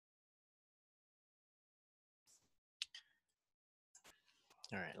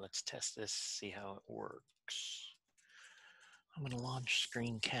All right, let's test this, see how it works. I'm going to launch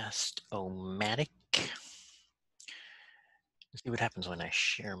Screencast-O-Matic. Let's see what happens when I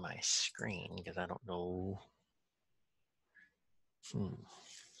share my screen, because I don't know.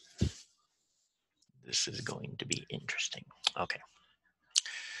 This is going to be interesting. Okay.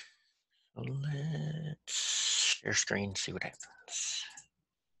 So let's share screen, see what happens.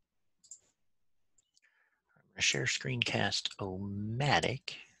 I'm going to share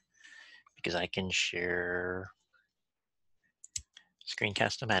Screencast-O-Matic because I can share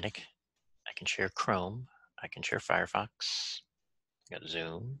Screencast-O-Matic. I can share Chrome. I can share Firefox. I've got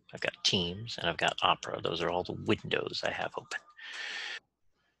Zoom, I've got Teams, and I've got Opera. Those are all the windows I have open.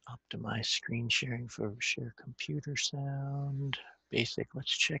 Optimize screen sharing for share computer sound. Basic,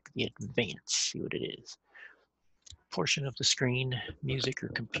 let's check the advanced, see what it is. Portion of the screen, music or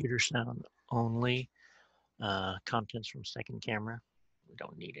computer sound only. Contents from second camera. We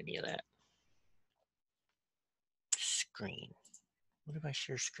don't need any of that. Screen. What if I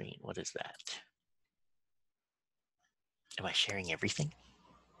share screen? What is that? Am I sharing everything?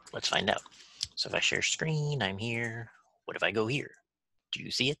 Let's find out. So if I share screen, I'm here. What if I go here? Do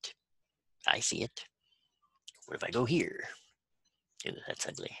you see it? I see it. What if I go here? Ew, that's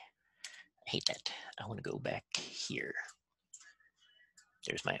ugly. I hate that. I want to go back here.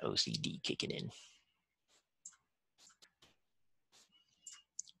 There's my OCD kicking in.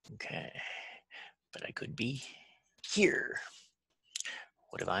 Okay. But I could be here.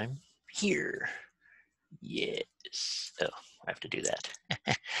 What if I'm here? Yes. Oh, I have to do that.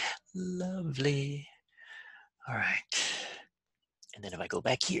 Lovely. All right. And then if I go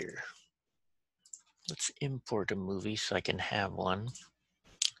back here, let's import a movie so I can have one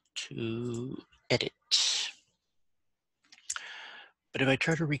to edit. But if I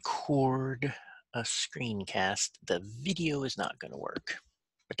try to record a screencast, the video is not going to work,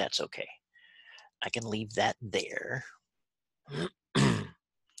 but that's okay. I can leave that there.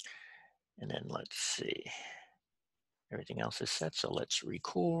 And then let's see. Everything else is set, so let's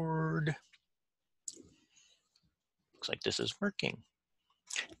record. Looks like this is working.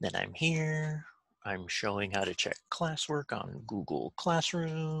 Then I'm here. I'm showing how to check classwork on Google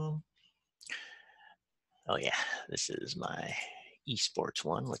Classroom. Oh yeah, this is my esports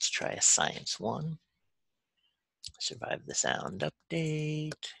one. Let's try a science one. Survive the sound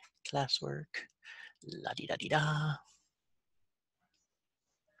update, classwork, la-di-da-di-da.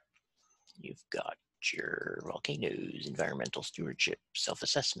 You've got your volcanoes, environmental stewardship,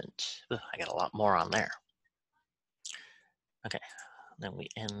 self-assessment. I got a lot more on there. Okay, then we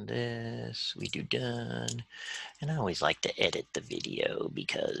end this, we do done. And I always like to edit the video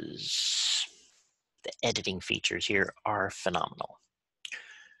because the editing features here are phenomenal.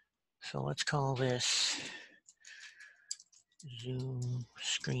 So let's call this Zoom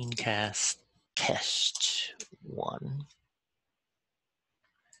Screencast Test 1.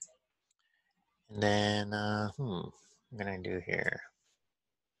 And then, what am I gonna do here?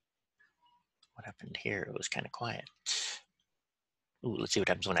 What happened here? It was kind of quiet. Ooh, let's see what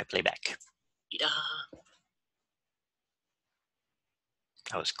happens when I play back.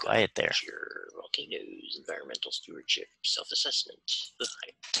 I was quiet there. Sure, volcanoes, environmental stewardship, self-assessment.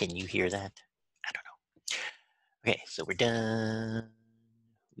 Can you hear that? I don't know. Okay, so we're done.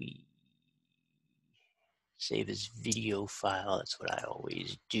 We save as video file. That's what I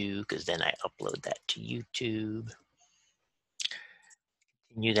always do because then I upload that to YouTube.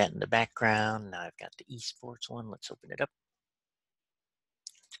 Continue that in the background. Now I've got the esports one. Let's open it up.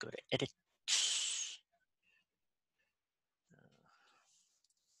 Let's go to edit.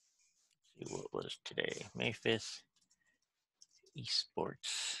 See what was today, May 5th.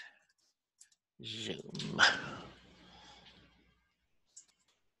 Esports Zoom.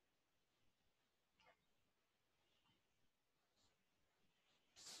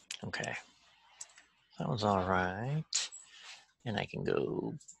 Okay, that was all right. And I can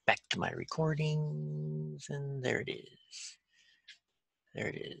go back to my recordings, and there it is. There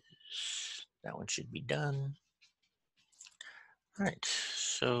it is. That one should be done. All right,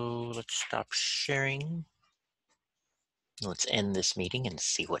 so let's stop sharing. Let's end this meeting and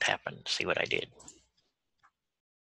see what happened, see what I did.